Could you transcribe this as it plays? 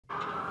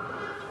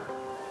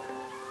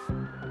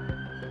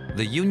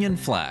The Union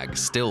flag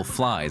still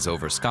flies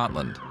over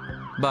Scotland,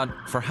 but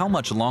for how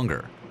much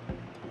longer?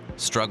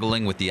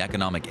 Struggling with the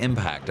economic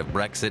impact of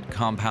Brexit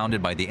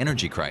compounded by the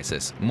energy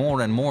crisis,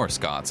 more and more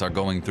Scots are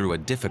going through a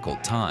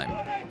difficult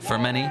time. For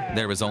many,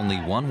 there is only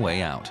one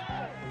way out.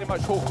 Very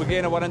much hope we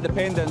gain our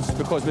independence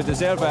because we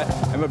deserve it,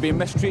 and we're being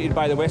mistreated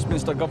by the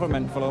Westminster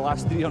government for the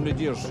last 300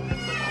 years.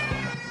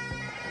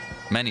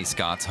 Many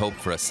Scots hope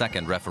for a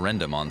second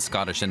referendum on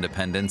Scottish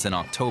independence in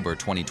October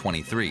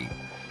 2023.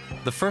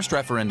 The first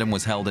referendum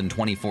was held in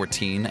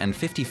 2014, and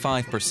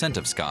 55%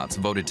 of Scots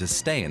voted to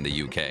stay in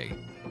the UK.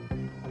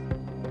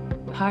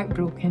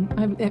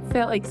 Heartbroken. It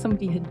felt like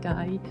somebody had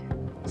died.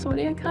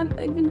 Sorry, I can't,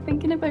 even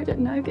thinking about it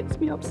now gets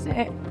me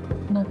upset.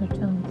 Another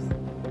chance.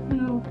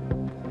 No.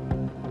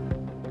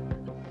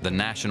 The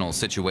national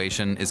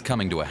situation is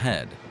coming to a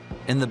head.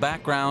 In the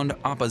background,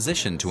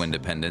 opposition to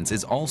independence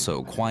is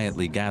also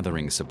quietly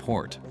gathering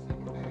support.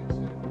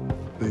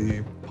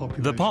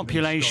 The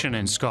population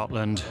in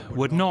Scotland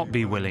would not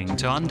be willing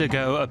to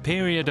undergo a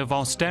period of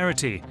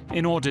austerity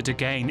in order to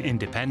gain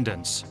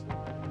independence.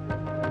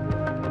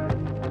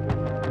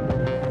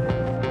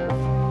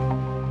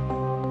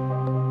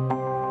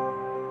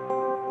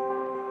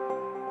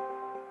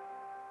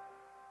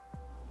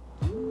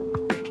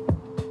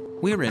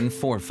 We're in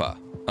Forfa,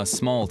 a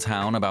small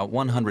town about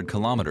 100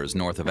 kilometers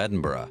north of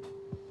Edinburgh.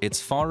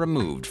 It's far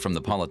removed from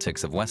the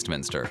politics of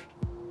Westminster.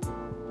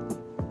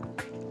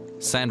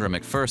 Sandra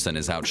MacPherson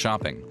is out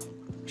shopping.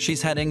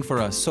 She's heading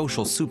for a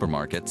social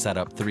supermarket set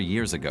up 3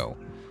 years ago.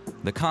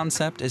 The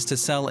concept is to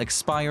sell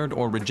expired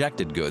or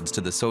rejected goods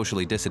to the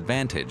socially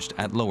disadvantaged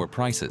at lower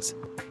prices.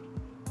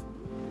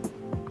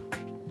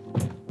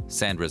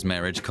 Sandra's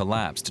marriage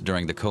collapsed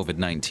during the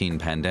COVID-19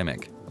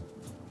 pandemic.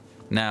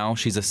 Now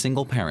she's a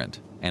single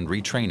parent and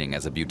retraining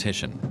as a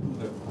beautician.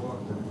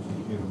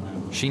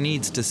 She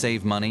needs to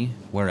save money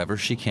wherever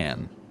she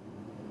can.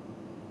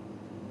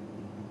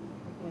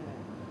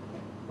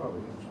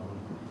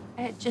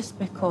 Just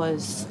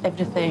because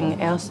everything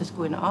else is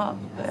going up,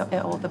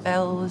 all the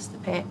bills, the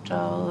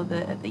petrol,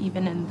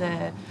 even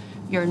in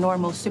your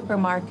normal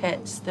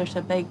supermarkets, there's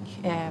a big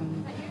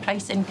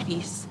price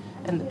increase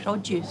in the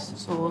produce.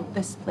 So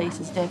this place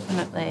is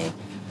definitely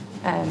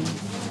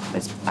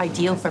it's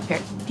ideal for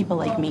people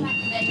like me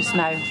just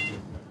now.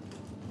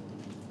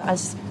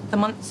 As the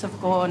months have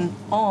gone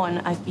on,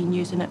 I've been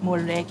using it more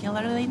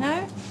regularly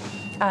now,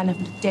 and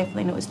I've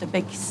definitely noticed a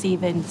big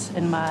savings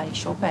in my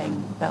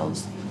shopping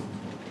bills.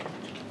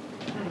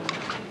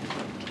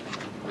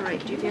 Right,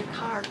 do you have your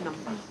card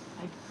number?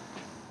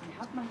 I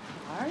have my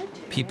card.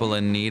 People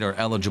in need are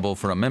eligible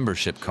for a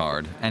membership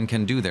card and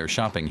can do their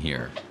shopping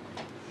here.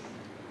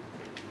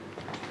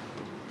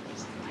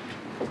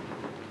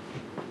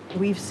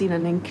 We've seen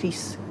an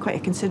increase, quite a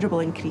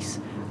considerable increase,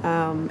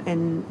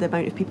 in the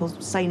amount of people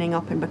signing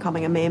up and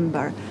becoming a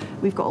member.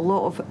 We've got a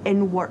lot of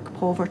in-work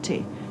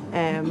poverty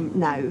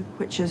now,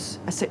 which is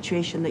a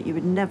situation that you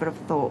would never have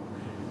thought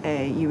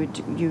you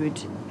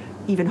would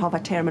even have a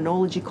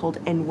terminology called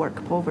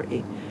in-work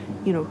poverty.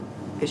 You know,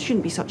 it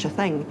shouldn't be such a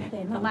thing.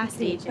 The last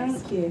stage.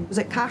 Thank you. Was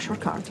it cash or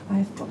card?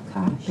 I've got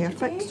cash.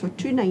 Perfect. So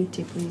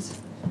 £2.90, please.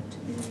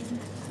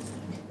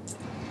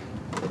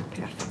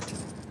 Perfect.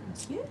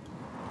 Thank you.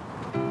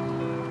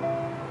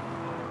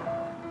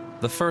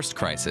 The first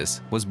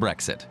crisis was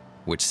Brexit,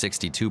 which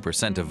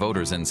 62% of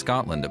voters in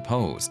Scotland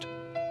opposed.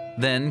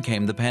 Then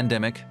came the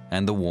pandemic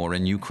and the war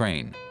in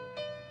Ukraine.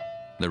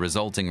 The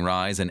resulting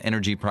rise in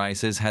energy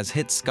prices has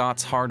hit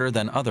Scots harder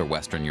than other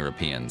Western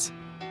Europeans.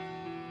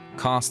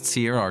 Costs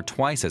here are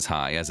twice as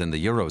high as in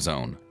the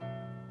Eurozone.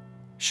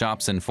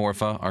 Shops in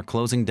Forfa are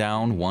closing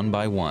down one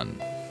by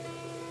one.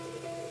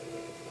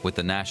 With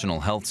the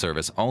National Health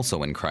Service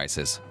also in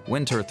crisis,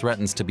 winter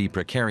threatens to be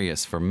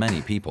precarious for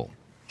many people.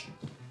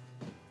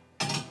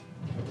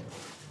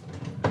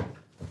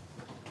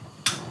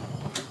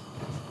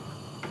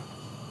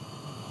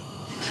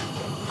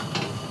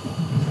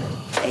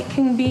 It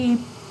can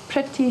be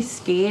pretty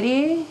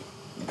scary.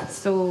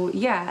 So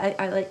yeah,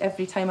 I like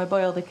every time I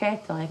boil the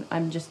kettle,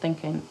 I'm just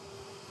thinking,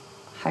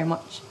 how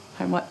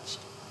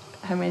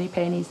many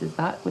pennies is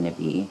that going to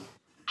be?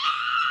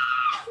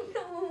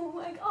 Oh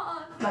my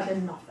God. I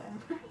did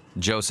nothing.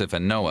 Joseph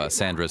and Noah,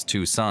 Sandra's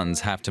two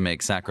sons, have to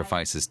make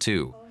sacrifices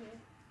too.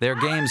 Their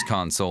games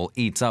console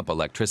eats up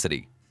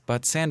electricity,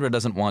 but Sandra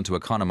doesn't want to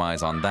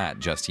economize on that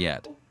just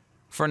yet.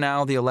 For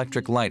now, the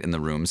electric light in the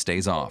room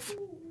stays off.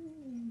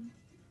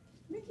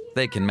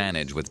 They can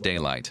manage with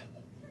daylight.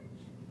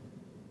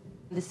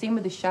 The same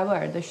with the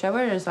shower. The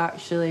shower is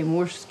actually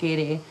more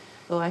scary.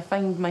 So I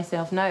find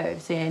myself now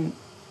saying,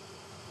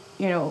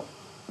 you know,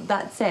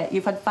 that's it.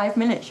 You've had 5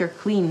 minutes, you're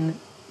clean.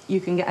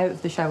 You can get out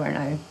of the shower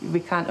now. We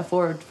can't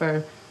afford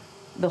for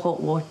the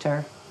hot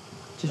water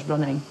just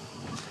running.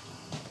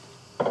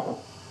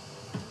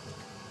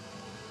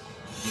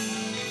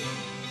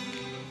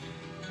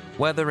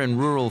 Whether in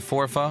rural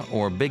Forfa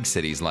or big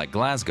cities like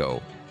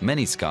Glasgow,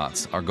 many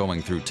Scots are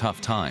going through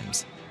tough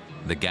times.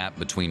 The gap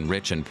between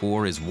rich and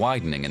poor is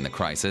widening in the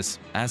crisis,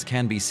 as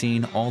can be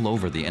seen all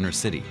over the inner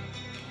city.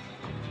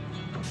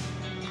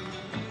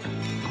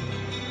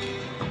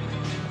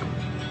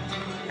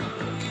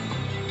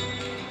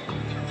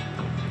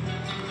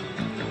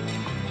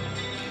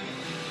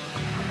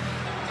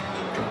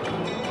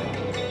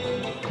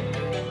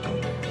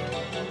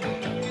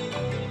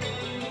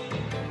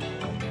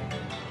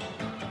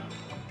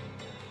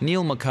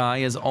 Neil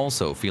Mackay is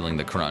also feeling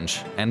the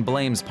crunch and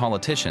blames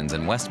politicians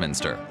in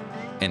Westminster.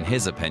 In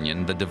his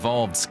opinion, the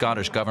devolved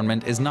Scottish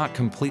government is not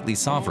completely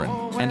sovereign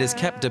and is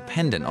kept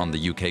dependent on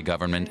the UK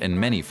government in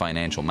many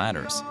financial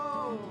matters.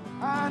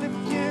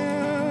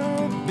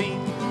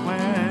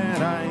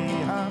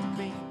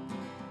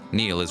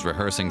 Neil is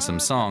rehearsing some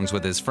songs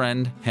with his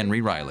friend,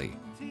 Henry Riley.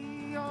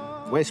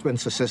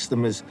 Westminster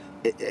system is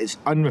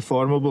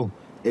unreformable.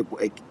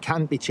 It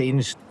can't be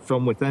changed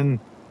from within,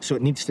 so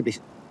it needs to be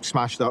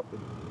smashed up.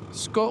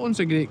 Scotland's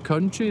a great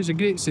country, it's a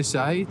great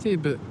society,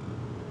 but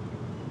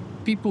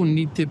people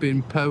need to be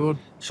empowered.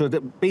 So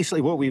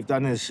basically what we've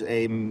done is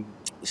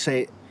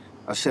set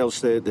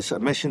ourselves the sort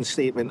of mission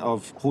statement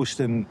of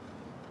hosting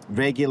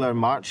regular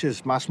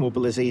marches, mass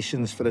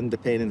mobilisations for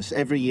independence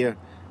every year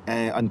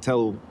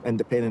until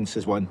independence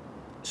is won.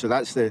 So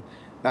that's the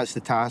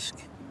task.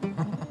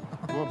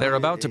 They're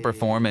about to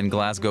perform in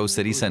Glasgow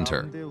city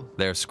centre.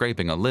 They're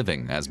scraping a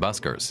living as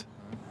buskers.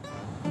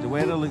 The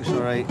weather looks all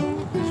right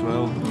as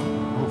well.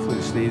 Hopefully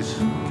it stays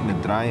kind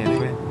of dry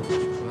anyway.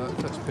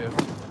 That's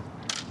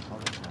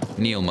perfect.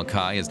 Neil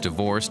Mackay is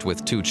divorced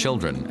with 2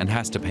 children and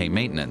has to pay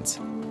maintenance.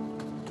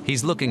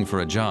 He's looking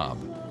for a job,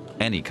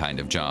 any kind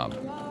of job.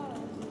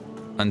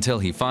 Until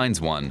he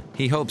finds one,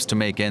 he hopes to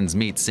make ends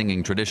meet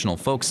singing traditional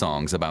folk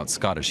songs about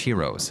Scottish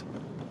heroes.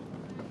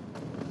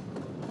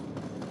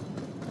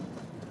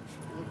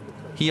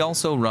 He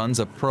also runs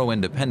a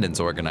pro-independence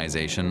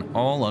organization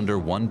all under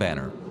one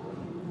banner.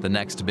 The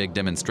next big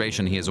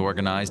demonstration he has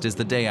organized is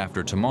the day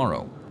after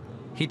tomorrow.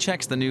 He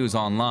checks the news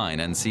online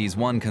and sees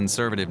one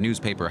conservative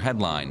newspaper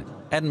headline,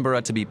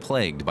 "Edinburgh to be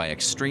plagued by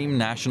extreme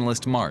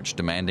nationalist march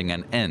demanding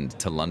an end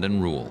to London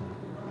rule."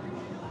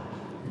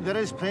 There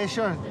is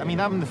pressure. I mean,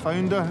 I'm the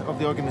founder of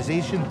the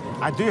organisation.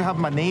 I do have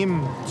my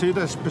name to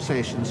this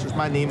procession, so it's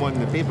my name on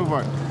the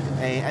paperwork.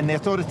 And the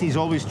authorities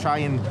always try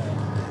and,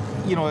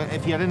 you know,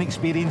 if you're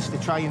inexperienced, they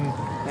try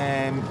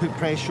and put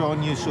pressure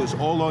on you, so it's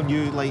all on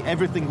you. Like,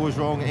 everything goes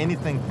wrong,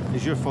 anything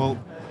is your fault.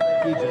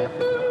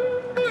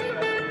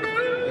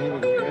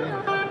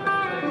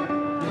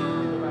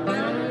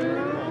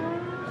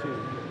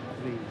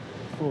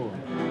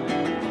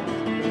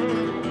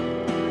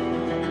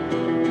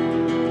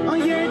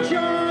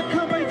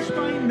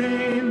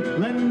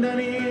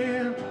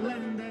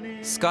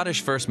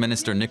 Scottish First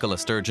Minister Nicola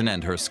Sturgeon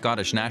and her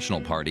Scottish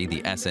National Party,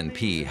 the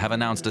SNP, have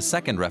announced a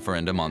second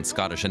referendum on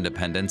Scottish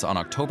independence on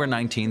October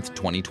 19,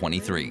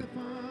 2023.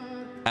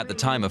 At the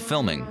time of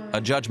filming,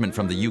 a judgment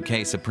from the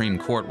UK Supreme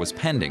Court was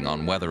pending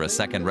on whether a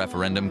second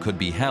referendum could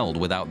be held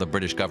without the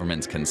British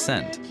government's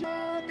consent.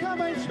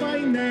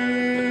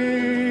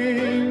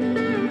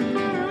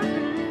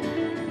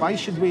 Why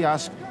should we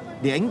ask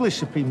the English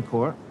Supreme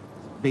Court,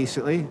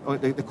 basically, or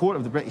the court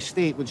of the British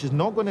state, which is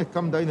not going to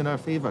come down in our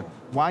favour?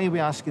 Why are we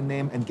asking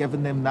them and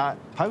giving them that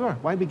power?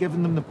 Why are we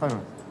giving them the power?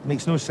 It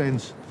makes no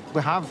sense.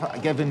 We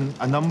have given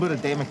a number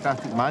of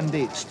democratic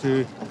mandates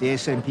to the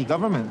SNP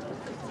government.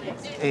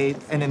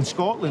 And in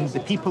Scotland, the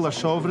people are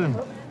sovereign.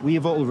 We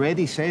have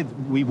already said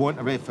we want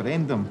a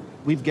referendum.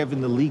 We've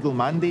given the legal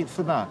mandate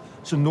for that.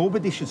 So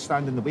nobody should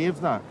stand in the way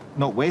of that.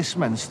 Not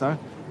Westminster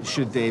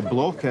should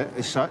block it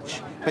as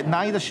such, but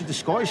neither should the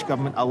Scottish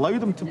government allow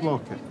them to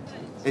block it.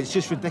 It's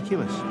just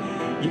ridiculous.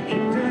 You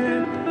can do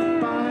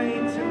it by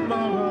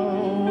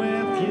tomorrow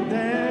if you're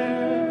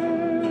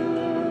there.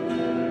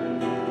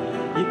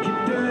 You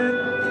can do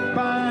it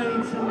by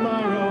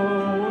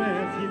tomorrow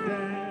if you're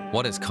there.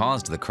 What has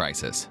caused the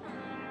crisis?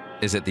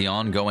 Is it the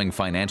ongoing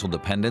financial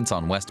dependence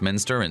on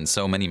Westminster in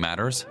so many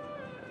matters?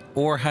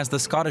 Or has the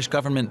Scottish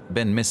government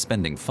been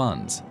misspending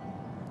funds?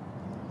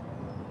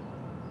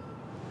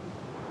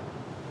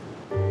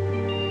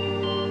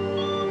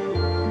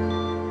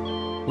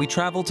 We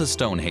travel to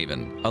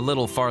Stonehaven, a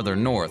little farther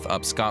north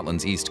up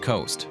Scotland's east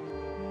coast.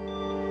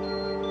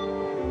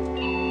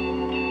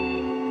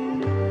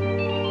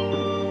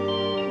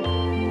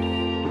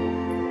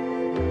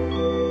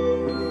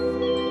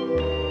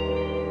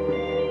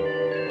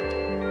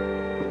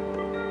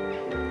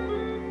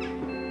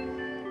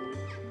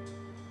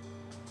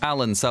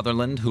 Alan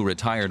Sutherland, who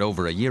retired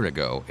over a year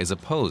ago, is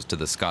opposed to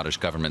the Scottish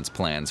government's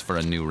plans for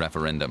a new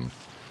referendum.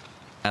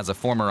 As a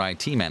former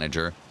IT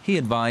manager, he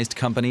advised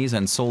companies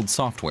and sold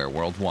software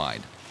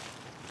worldwide.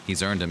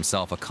 He's earned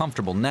himself a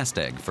comfortable nest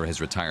egg for his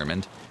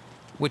retirement,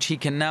 which he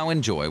can now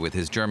enjoy with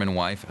his German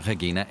wife,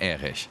 Regina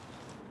Erich.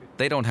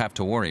 They don't have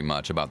to worry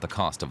much about the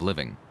cost of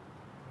living.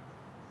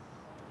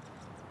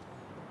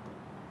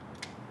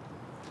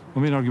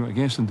 My main argument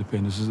against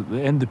independence is that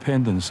the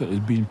independence that is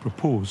being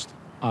proposed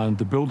and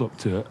the build-up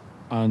to it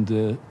and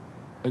the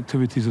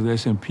activities of the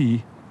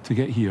SNP to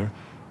get here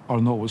are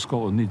not what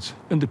Scotland needs.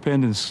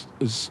 Independence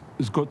has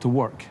got to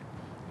work.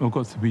 We've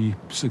got to be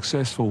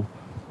successful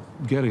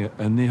getting it,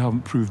 and they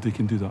haven't proved they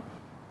can do that.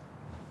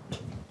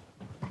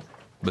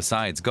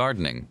 Besides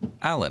gardening,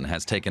 Alan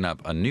has taken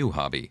up a new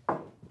hobby.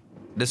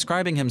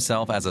 Describing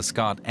himself as a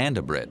Scot and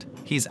a Brit,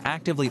 he's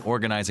actively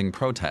organizing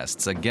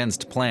protests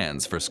against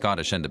plans for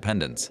Scottish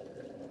independence.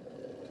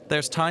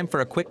 There's time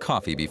for a quick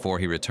coffee before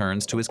he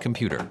returns to his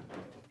computer.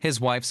 His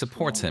wife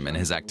supports him in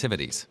his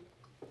activities.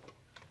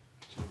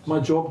 My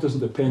job doesn't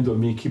depend on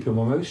me keeping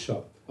my mouth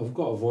shut. I've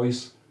got a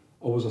voice.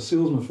 I was a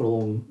salesman for a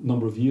long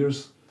number of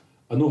years.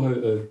 I know how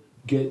to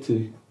get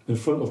in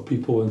front of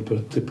people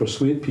and to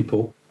persuade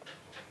people.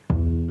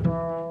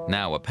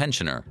 Now a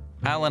pensioner,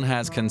 Alan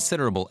has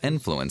considerable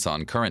influence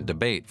on current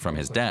debate from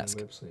his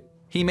desk.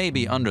 He may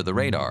be under the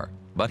radar,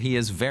 but he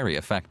is very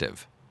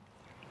effective.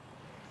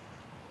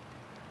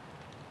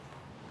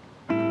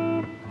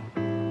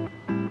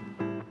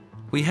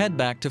 We head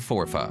back to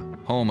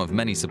Forfa, home of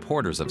many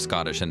supporters of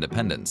Scottish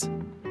independence.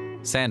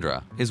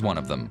 Sandra is one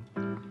of them.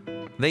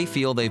 They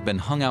feel they've been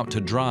hung out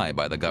to dry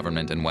by the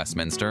government in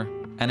Westminster,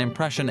 an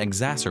impression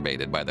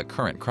exacerbated by the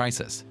current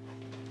crisis.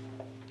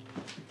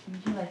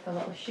 You like a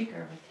little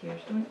sugar with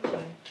yours, don't you?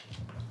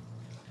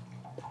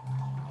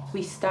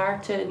 We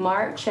started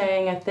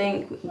marching, I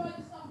think,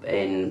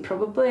 in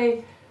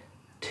probably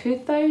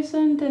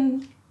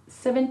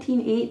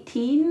 2017,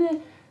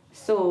 18.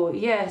 So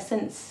yeah,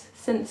 since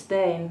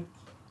then.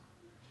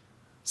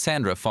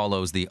 Sandra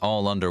follows the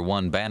All Under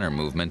One banner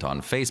movement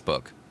on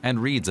Facebook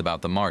and reads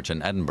about the march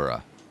in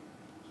Edinburgh.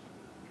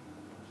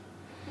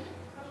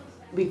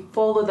 We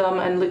follow them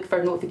and look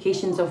for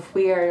notifications of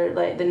where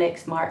the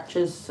next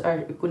marches are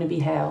going to be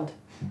held.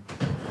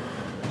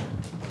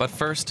 But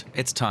first,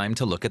 it's time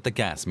to look at the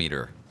gas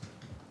meter.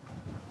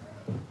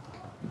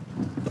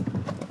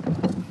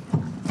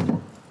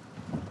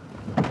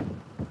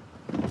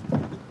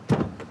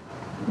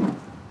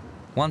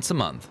 Once a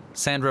month,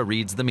 Sandra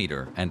reads the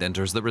meter and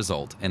enters the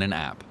result in an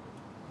app.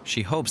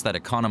 She hopes that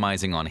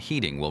economizing on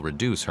heating will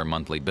reduce her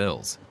monthly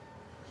bills.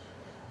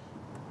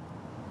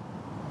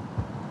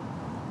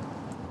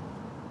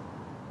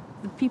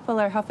 People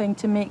are having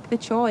to make the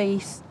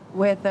choice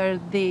whether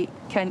they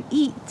can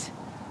eat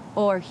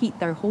or heat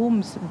their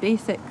homes,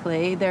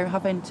 basically. They're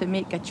having to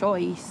make a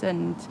choice,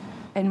 and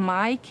in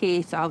my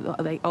case,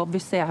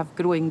 obviously I have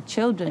growing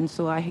children,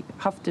 so I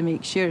have to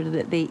make sure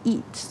that they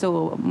eat.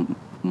 So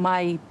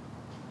my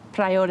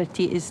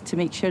priority is to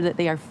make sure that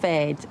they are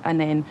fed, and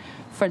then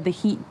for the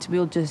heat,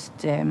 we'll just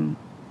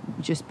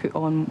put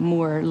on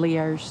more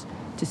layers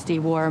to stay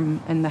warm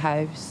in the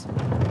house.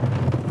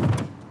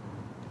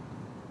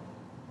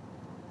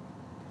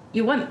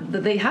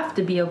 They have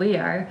to be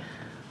aware,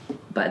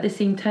 but at the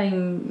same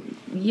time,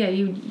 yeah,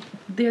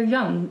 they're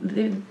young.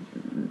 They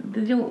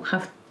don't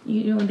have,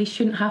 they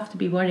shouldn't have to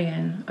be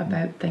worrying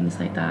about things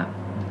like that,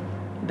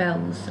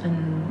 bills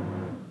and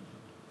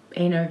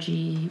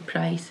energy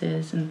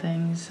prices and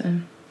things.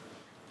 And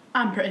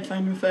I'm pretty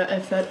fine with it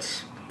if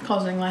it's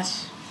causing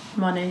less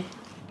money.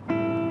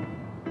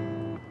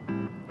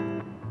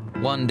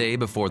 One day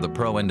before the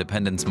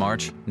pro-independence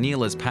march,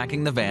 Neil is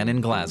packing the van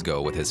in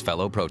Glasgow with his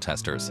fellow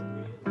protesters.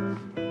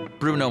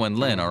 Bruno and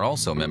Lynn are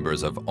also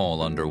members of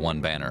All Under One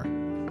banner.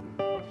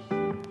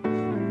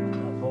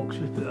 That box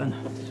was put in,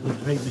 so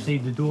it's right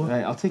beside the door.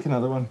 Right, I'll take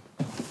another one.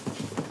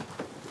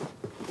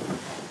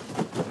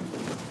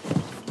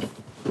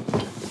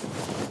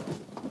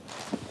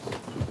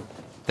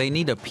 They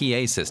need a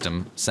PA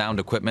system,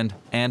 sound equipment,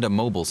 and a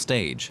mobile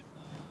stage.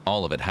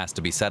 All of it has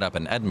to be set up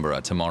in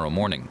Edinburgh tomorrow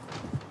morning.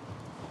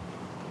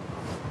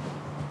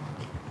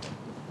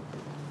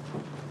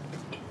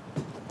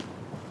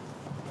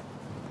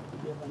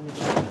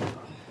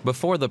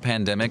 Before the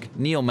pandemic,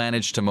 Neil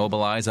managed to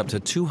mobilize up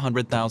to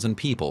 200,000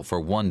 people for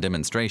one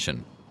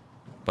demonstration.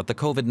 But the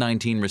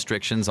COVID-19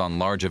 restrictions on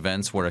large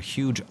events were a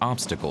huge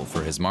obstacle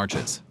for his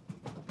marches.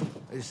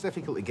 It's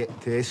difficult to get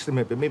to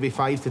estimate, but maybe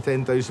 5,000 to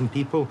 10,000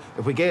 people.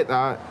 If we get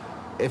that,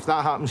 if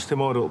that happens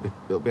tomorrow,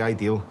 it'll be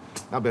ideal.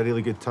 That'll be a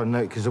really good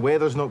turnout, because the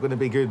weather's not going to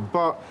be good.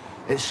 But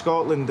it's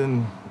Scotland,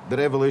 and the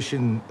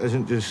revolution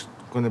isn't just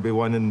going to be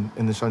won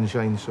in the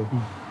sunshine, so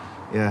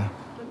yeah.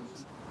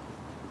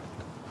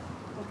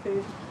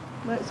 Okay,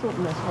 let's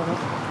open this one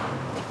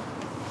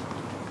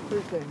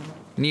up.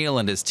 Neil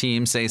and his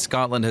team say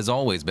Scotland has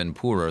always been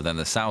poorer than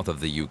the south of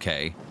the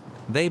UK.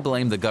 They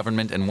blame the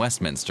government in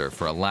Westminster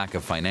for a lack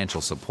of financial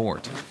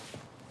support.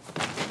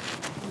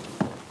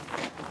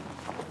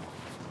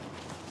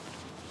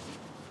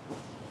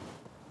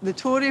 The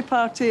Tory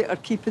party are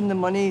keeping the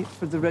money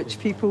for the rich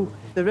people.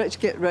 The rich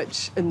get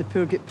rich and the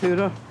poor get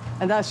poorer.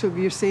 And that's what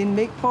we're saying,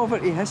 make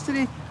poverty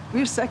history.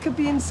 We're sick of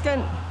being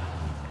skint.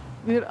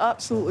 We're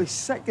absolutely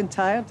sick and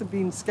tired of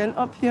being skint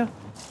up here.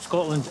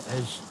 Scotland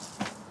is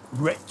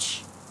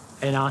rich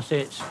in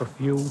assets for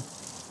fuel.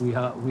 We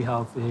have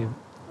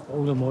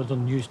all the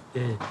modern used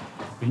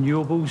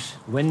renewables,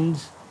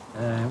 wind,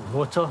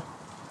 water.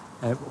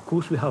 Of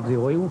course, we have the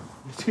oil.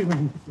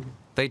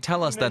 They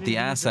tell us that the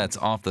assets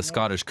off the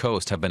Scottish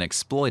coast have been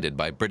exploited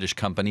by British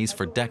companies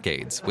for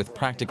decades, with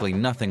practically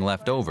nothing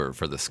left over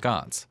for the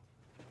Scots.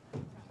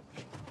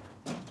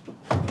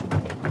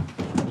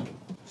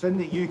 So in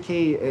the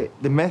UK,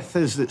 the myth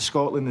is that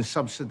Scotland is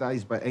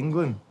subsidised by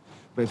England.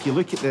 But if you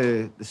look at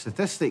the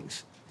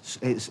statistics,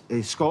 it's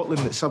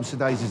Scotland that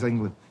subsidises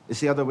England. It's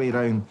the other way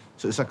around.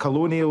 So it's a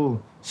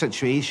colonial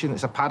situation.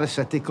 It's a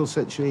parasitical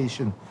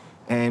situation.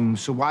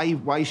 So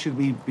why should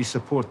we be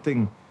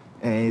supporting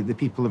the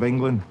people of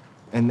England?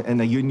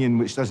 in a union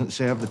which doesn't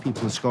serve the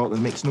people of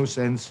Scotland. It makes no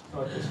sense.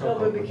 Well,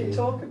 but we can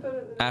talk about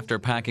it. After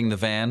packing the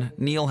van,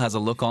 Neil has a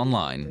look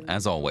online,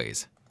 as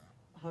always.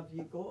 Have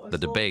you got a The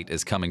debate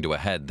is coming to a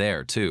head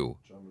there, too.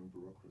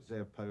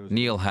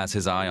 Neil has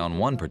his eye on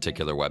one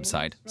particular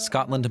website,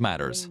 Scotland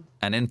Matters,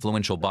 an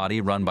influential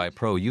body run by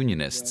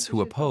pro-unionists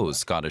who oppose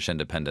Scottish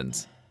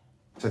independence.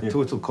 It's a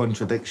total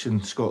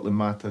contradiction, Scotland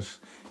matters,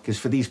 because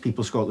for these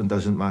people, Scotland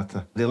doesn't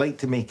matter. They like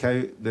to make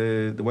out,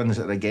 the ones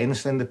that are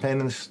against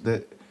independence,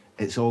 that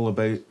it's all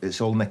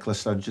Nicola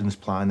Sturgeon's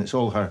plan,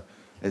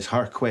 it's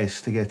her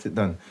quest to get it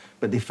done.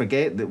 But they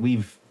forget that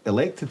we've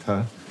elected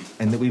her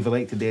and that we've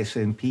elected the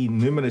SNP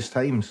numerous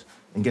times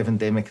and given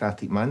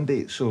democratic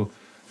mandates. So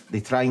they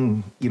try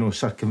and,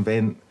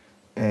 circumvent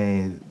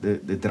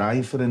the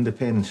drive for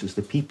independence. It's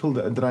the people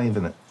that are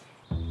driving it.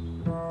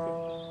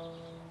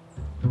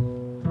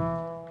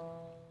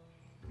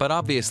 But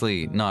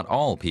obviously not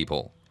all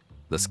people.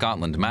 The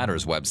Scotland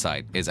Matters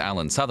website is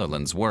Alan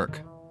Sutherland's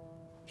work.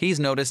 He's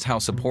noticed how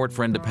support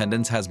for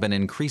independence has been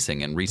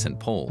increasing in recent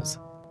polls.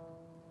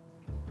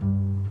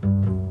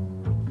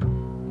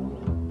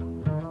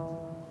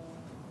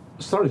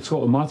 Started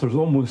Scotland Matters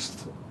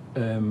almost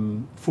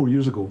 4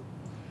 years ago.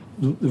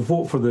 The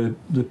vote for the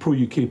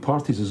pro-UK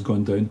parties has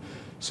gone down,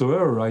 so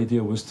our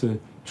idea was to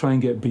try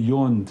and get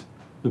beyond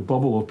the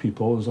bubble of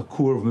people. There's a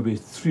core of maybe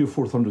 300,000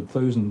 or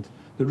 400,000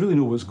 that really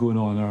know what's going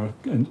on, are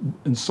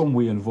in some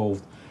way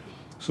involved.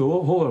 So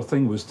the whole our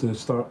thing was to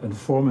start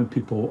informing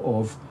people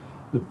of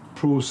the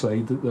pro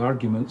side, the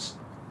arguments.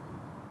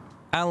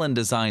 Alan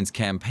designs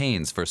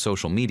campaigns for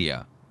social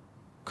media,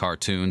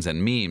 cartoons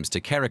and memes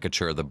to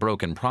caricature the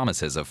broken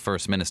promises of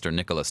First Minister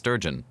Nicola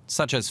Sturgeon,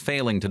 such as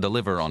failing to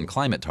deliver on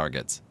climate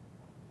targets.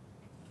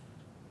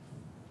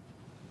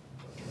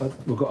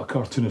 We've got a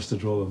cartoonist to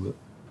draw them.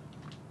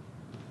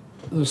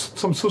 But there's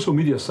some social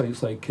media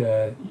sites like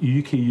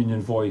UK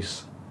Union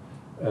Voice,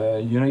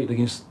 United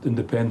Against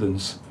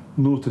Independence,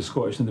 No to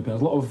Scottish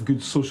Independence, a lot of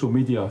good social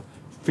media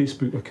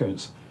Facebook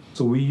accounts.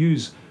 So we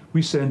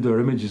send our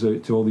images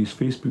out to all these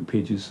Facebook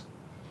pages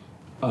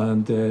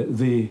and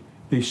they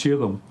share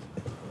them.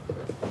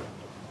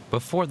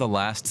 Before the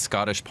last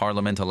Scottish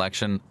Parliament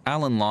election,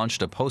 Alan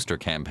launched a poster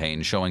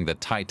campaign showing the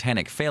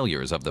titanic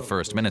failures of the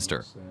First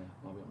Minister.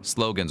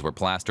 Slogans were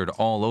plastered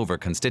all over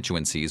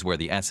constituencies where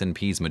the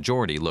SNP's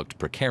majority looked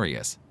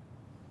precarious.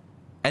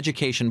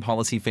 Education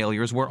policy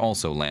failures were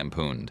also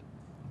lampooned.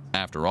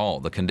 After all,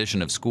 the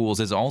condition of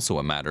schools is also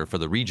a matter for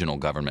the regional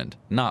government,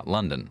 not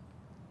London.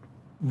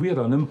 We had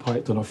an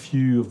impact on a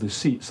few of the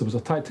seats. There was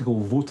a tactical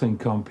voting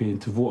campaign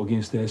to vote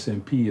against the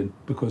SNP, and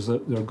because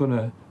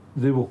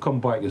they will come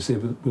back and say,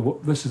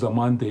 this is a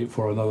mandate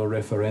for another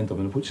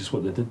referendum, which is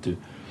what they did do.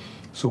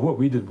 So what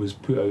we did was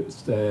put out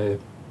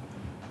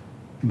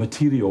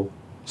material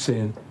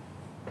saying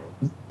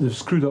they've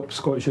screwed up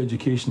Scottish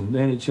education, the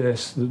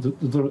NHS,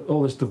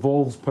 all this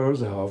devolved powers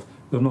they have,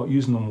 they're not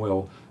using them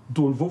well.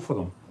 Don't vote for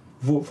them.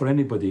 Vote for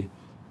anybody.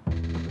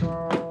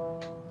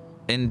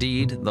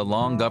 Indeed, the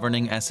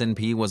long-governing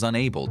SNP was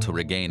unable to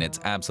regain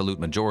its absolute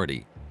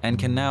majority and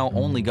can now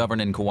only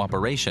govern in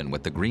cooperation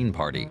with the Green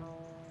Party.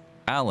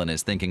 Alan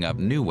is thinking up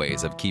new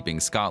ways of keeping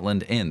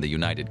Scotland in the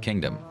United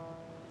Kingdom.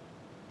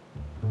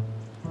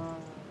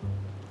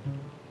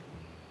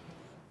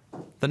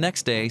 The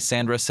next day,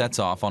 Sandra sets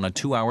off on a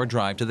 2-hour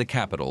drive to the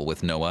capital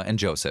with Noah and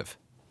Joseph.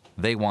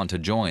 They want to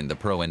join the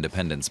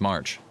pro-independence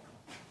march.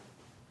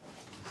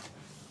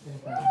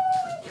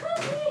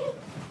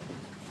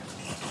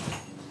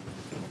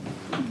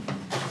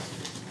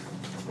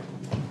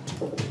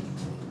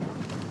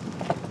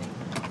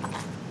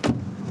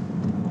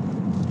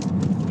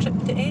 Trip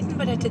to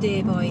Edinburgh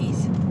today,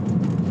 boys.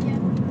 Yeah.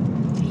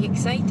 Are you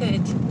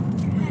excited?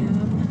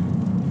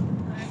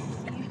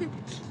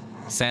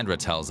 Sandra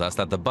tells us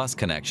that the bus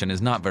connection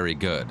is not very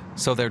good,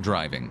 so they're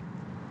driving.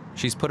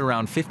 She's put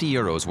around 50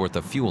 euros worth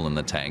of fuel in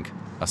the tank,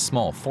 a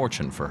small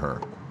fortune for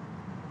her.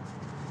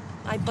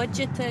 I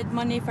budgeted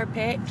money for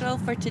petrol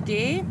for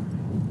today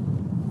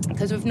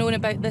because we've known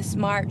about this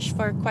march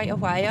for quite a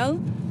while.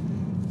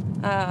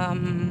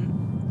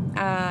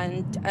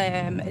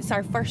 It's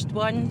our first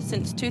one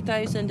since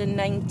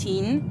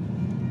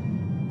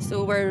 2019.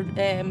 So we're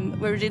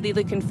really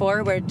looking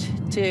forward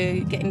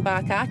to getting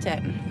back at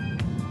it.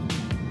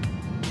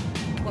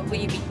 What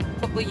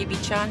will you be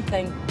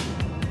chanting?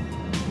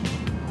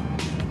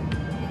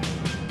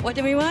 What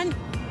do we want?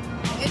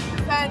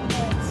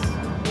 Independence.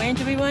 When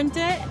do we want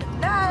it?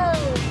 No!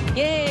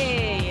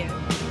 Yay!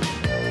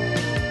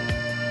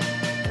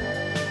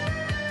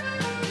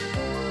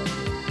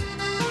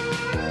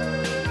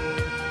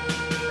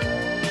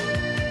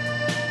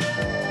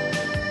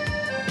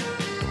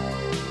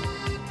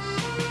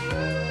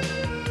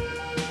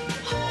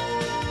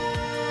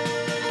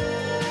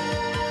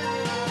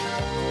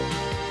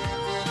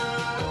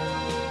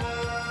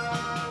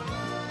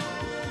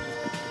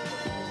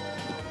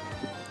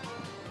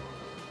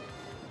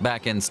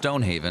 Back in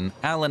Stonehaven,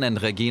 Alan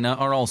and Regina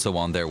are also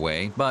on their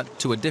way, but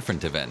to a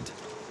different event.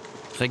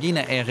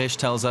 Regina Erich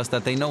tells us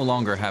that they no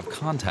longer have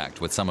contact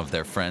with some of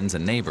their friends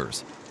and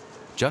neighbors.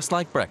 Just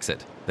like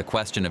Brexit, the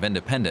question of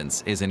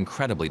independence is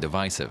incredibly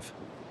divisive.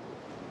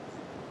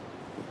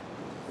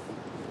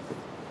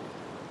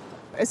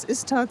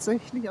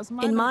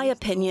 In my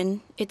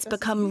opinion, it's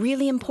become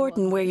really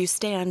important where you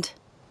stand.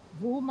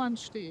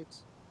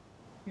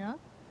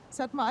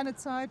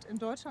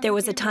 There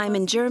was a time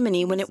in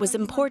Germany when it was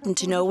important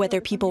to know whether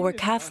people were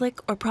Catholic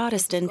or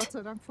Protestant.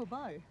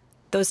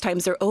 Those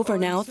times are over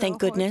now, thank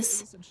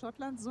goodness.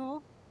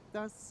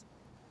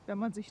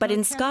 But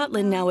in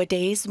Scotland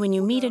nowadays, when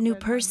you meet a new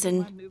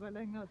person,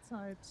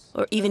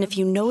 or even if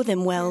you know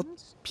them well,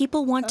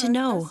 people want to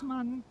know,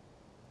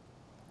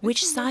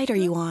 which side are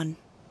you on?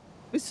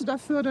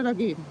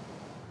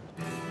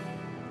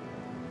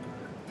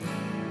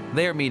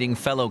 They're meeting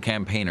fellow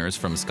campaigners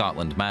from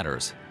Scotland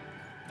Matters.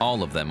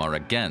 All of them are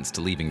against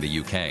leaving the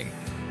UK.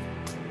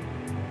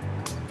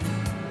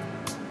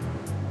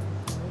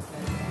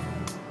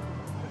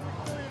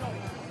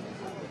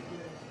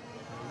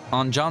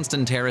 On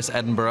Johnston Terrace,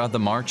 Edinburgh, the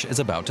march is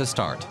about to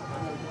start.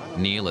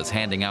 Neil is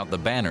handing out the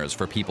banners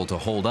for people to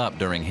hold up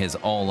during his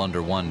All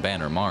Under One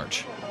banner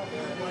march.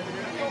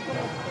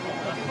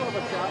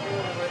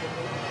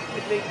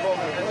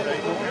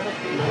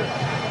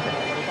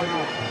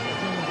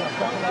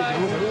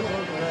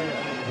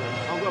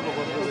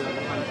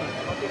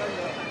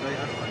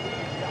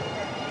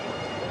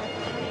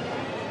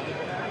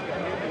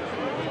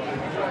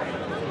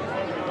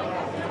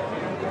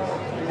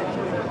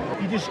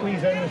 You just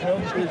squeeze in as well,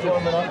 just keep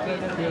warming up.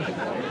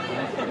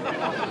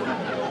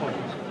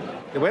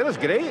 The weather's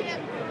great.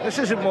 This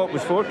isn't what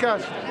was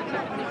forecast.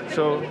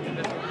 So,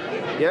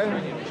 yeah,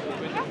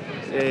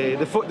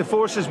 the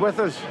force is with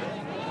us.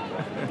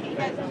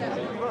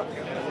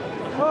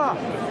 I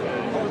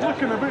was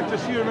looking about to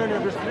see how many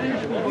of us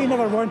leave. We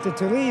never wanted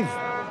to leave.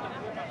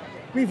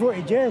 We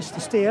voted yes to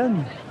stay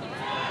in,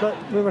 but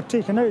we were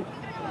taken out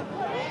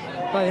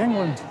by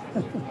England.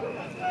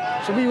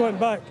 So we went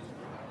back.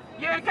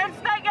 You can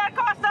stick your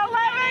cost of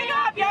living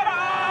up your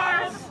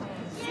arse!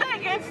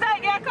 Stick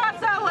your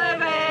cost of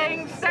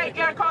living! Stick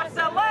your cost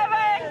of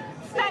living!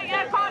 Stick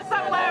your cost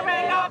of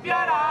living up your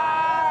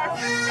arse!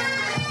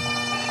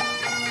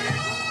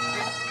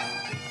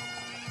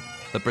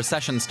 The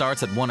procession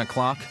starts at 1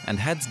 o'clock and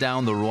heads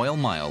down the Royal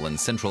Mile in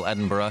central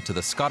Edinburgh to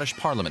the Scottish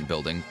Parliament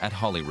building at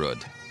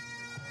Holyrood.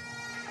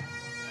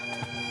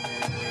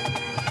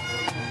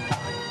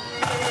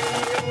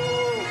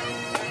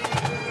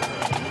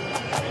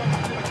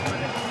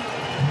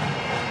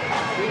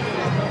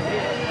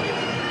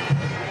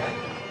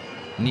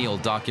 Neil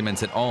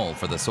documents it all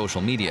for the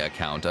social media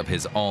account of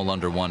his All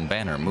Under One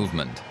banner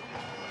movement.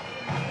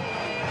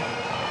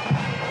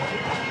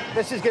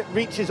 This has got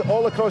reaches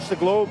all across the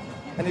globe,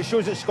 and it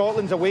shows that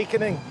Scotland's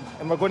awakening,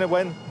 and we're going to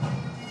win.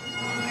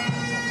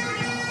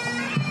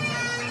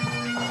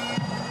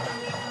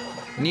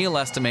 Neil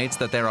estimates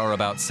that there are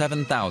about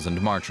 7,000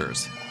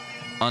 marchers.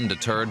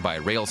 Undeterred by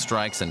rail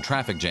strikes and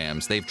traffic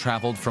jams, they've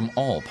traveled from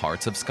all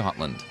parts of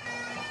Scotland.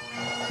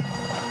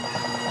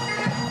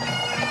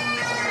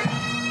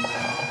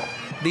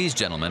 These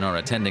gentlemen are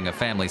attending a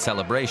family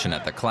celebration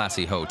at the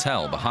classy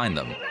hotel behind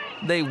them.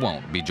 They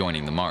won't be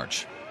joining the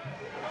march.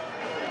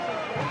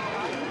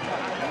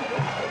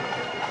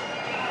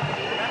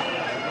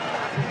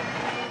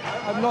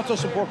 I'm not a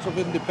supporter of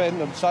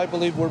independence. I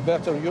believe we're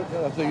better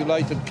as the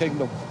United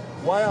Kingdom.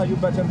 Why are you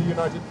better in the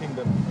United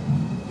Kingdom?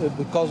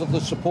 Because of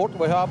the support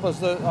we have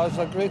as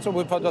a greater.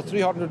 We've had a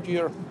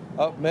 300-year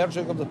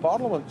merging of the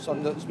parliaments,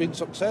 and it's been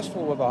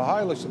successful with a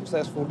highly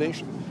successful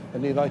nation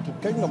in the United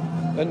Kingdom,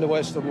 in the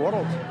Western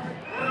world.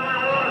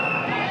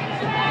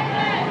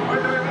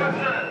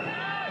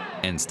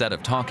 Instead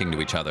of talking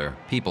to each other,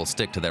 people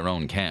stick to their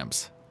own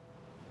camps.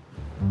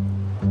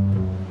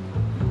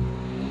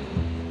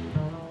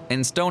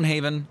 In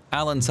Stonehaven,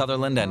 Alan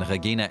Sutherland and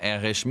Regina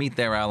Erich meet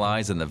their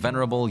allies in the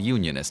venerable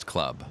Unionist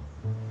Club.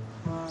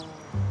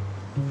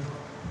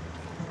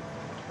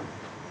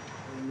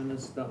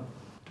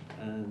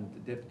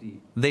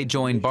 They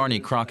join Barney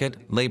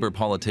Crockett, Labour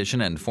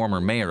politician and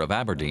former mayor of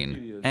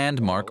Aberdeen,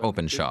 and Mark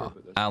Openshaw,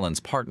 Alan's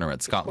partner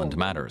at Scotland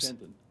Matters.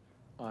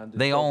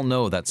 They all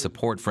know that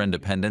support for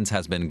independence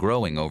has been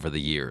growing over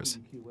the years.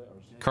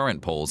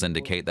 Current polls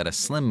indicate that a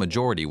slim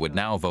majority would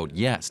now vote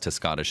yes to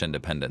Scottish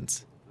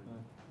independence.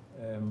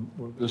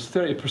 There's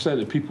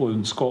 30% of people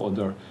in Scotland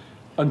are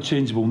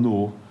unchangeable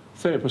no,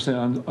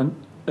 30%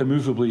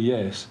 immovably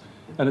yes,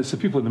 and it's the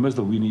people in the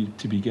middle we need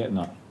to be getting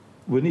at.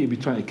 We need to be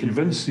trying to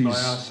convince these... By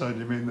our side,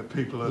 you mean the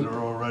people that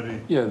are already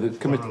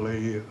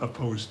thoroughly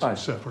opposed to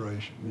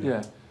separation?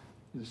 Yeah.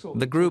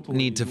 The group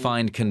need to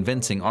find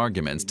convincing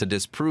arguments to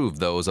disprove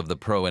those of the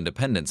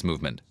pro-independence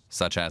movement,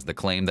 such as the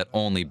claim that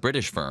only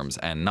British firms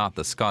and not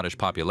the Scottish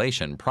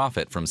population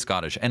profit from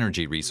Scottish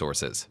energy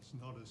resources.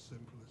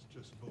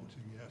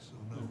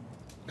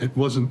 It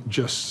wasn't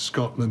just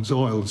Scotland's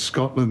oil.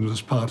 Scotland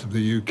was part of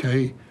the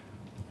UK.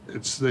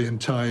 It's the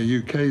entire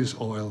UK's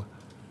oil.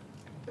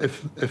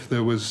 If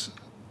there was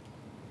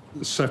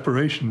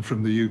separation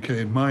from the UK,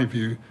 in my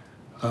view,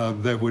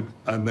 there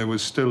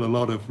was still a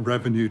lot of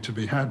revenue to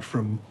be had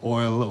from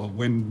oil or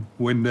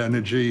wind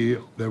energy.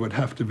 There would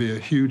have to be a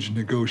huge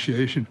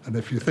negotiation. And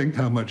if you think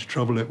how much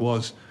trouble it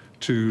was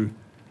to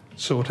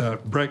sort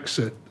out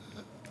Brexit,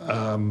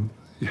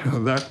 you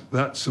know,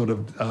 that sort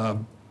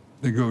of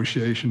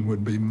negotiation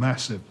would be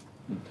massive.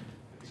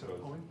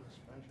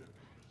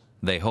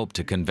 They hope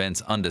to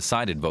convince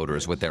undecided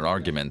voters with their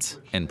arguments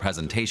in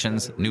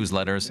presentations,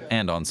 newsletters,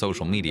 and on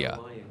social media.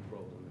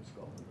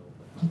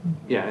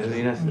 Yeah, I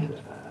mean, I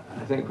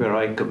think where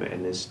I come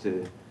in is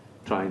to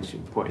try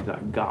and point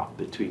that gap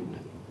between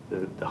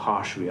the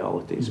harsh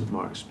realities that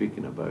Mark's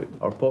speaking about.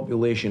 Our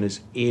population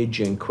is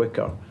ageing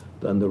quicker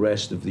than the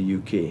rest of the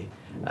UK,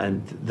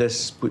 and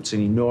this puts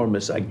an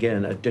enormous,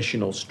 again,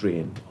 additional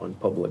strain on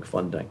public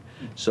funding.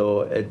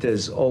 So it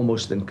is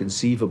almost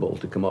inconceivable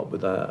to come up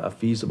with a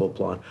feasible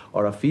plan,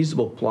 or a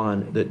feasible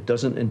plan that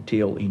doesn't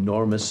entail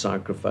enormous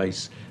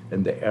sacrifice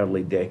in the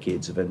early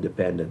decades of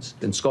independence.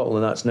 In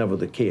Scotland, that's never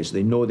the case.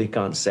 They know they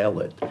can't sell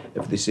it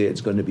if they say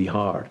it's going to be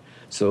hard.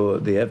 So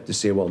they have to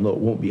say, well, no, it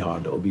won't be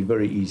hard. It'll be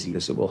very easy.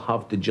 So it will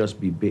have to just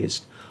be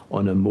based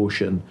on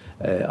emotion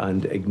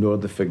and ignore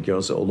the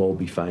figures. It'll all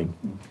be fine.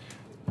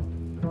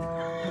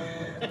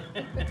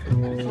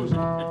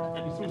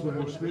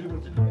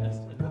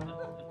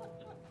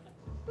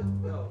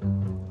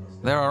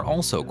 There are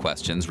also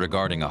questions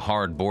regarding a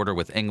hard border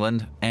with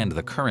England and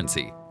the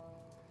currency.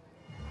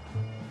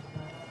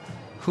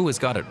 Who has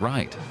got it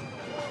right?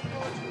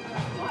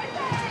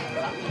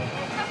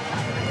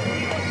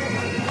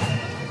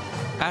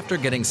 After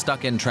getting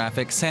stuck in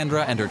traffic,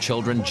 Sandra and her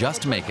children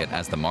just make it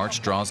as the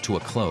march draws to a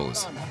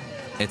close.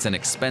 It's an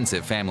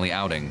expensive family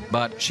outing,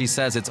 but she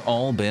says it's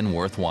all been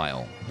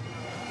worthwhile.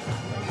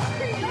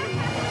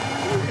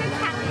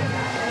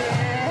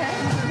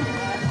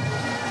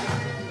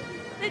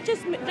 It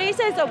just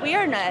raises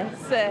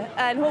awareness,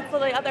 and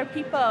hopefully other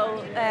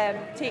people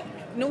take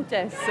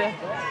notice.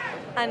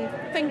 And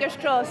fingers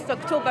crossed,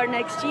 October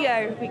next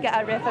year, we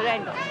get a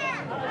referendum.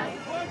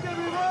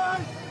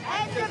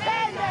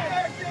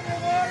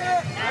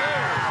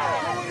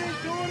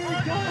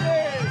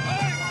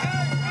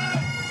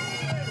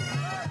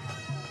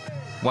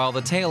 While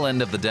the tail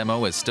end of the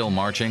demo is still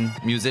marching,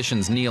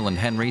 musicians Neil and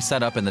Henry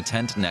set up in the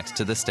tent next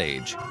to the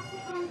stage.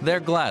 They're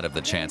glad of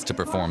the chance to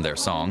perform their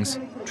songs,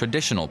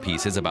 traditional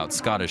pieces about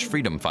Scottish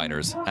freedom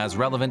fighters, as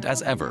relevant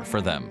as ever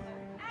for them.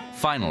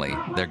 Finally,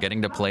 they're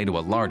getting to play to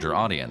a larger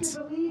audience.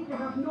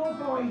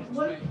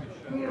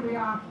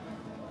 Yeah,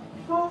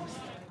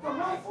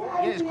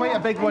 it's quite a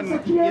big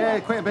one. Yeah,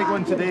 quite a big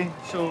one today.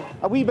 So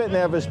a wee bit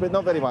nervous, but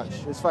not very much.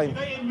 It's fine. The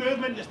United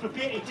movement is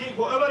prepared to take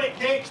whatever it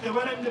takes to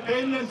win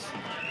independence.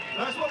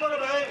 That's what we're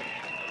about.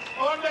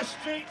 On the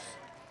streets.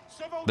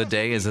 The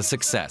day is a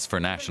success for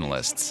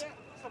nationalists.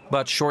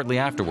 But shortly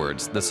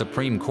afterwards, the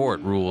Supreme Court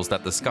rules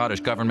that the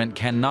Scottish government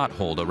cannot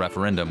hold a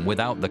referendum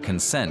without the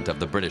consent of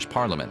the British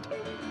Parliament.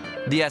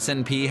 The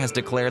SNP has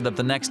declared that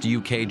the next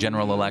UK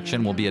general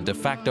election will be a de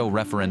facto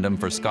referendum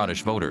for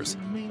Scottish voters,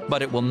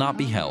 but it will not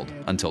be held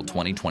until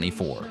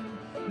 2024.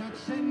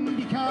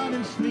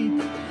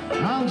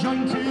 I'll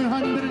join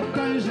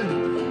 200,000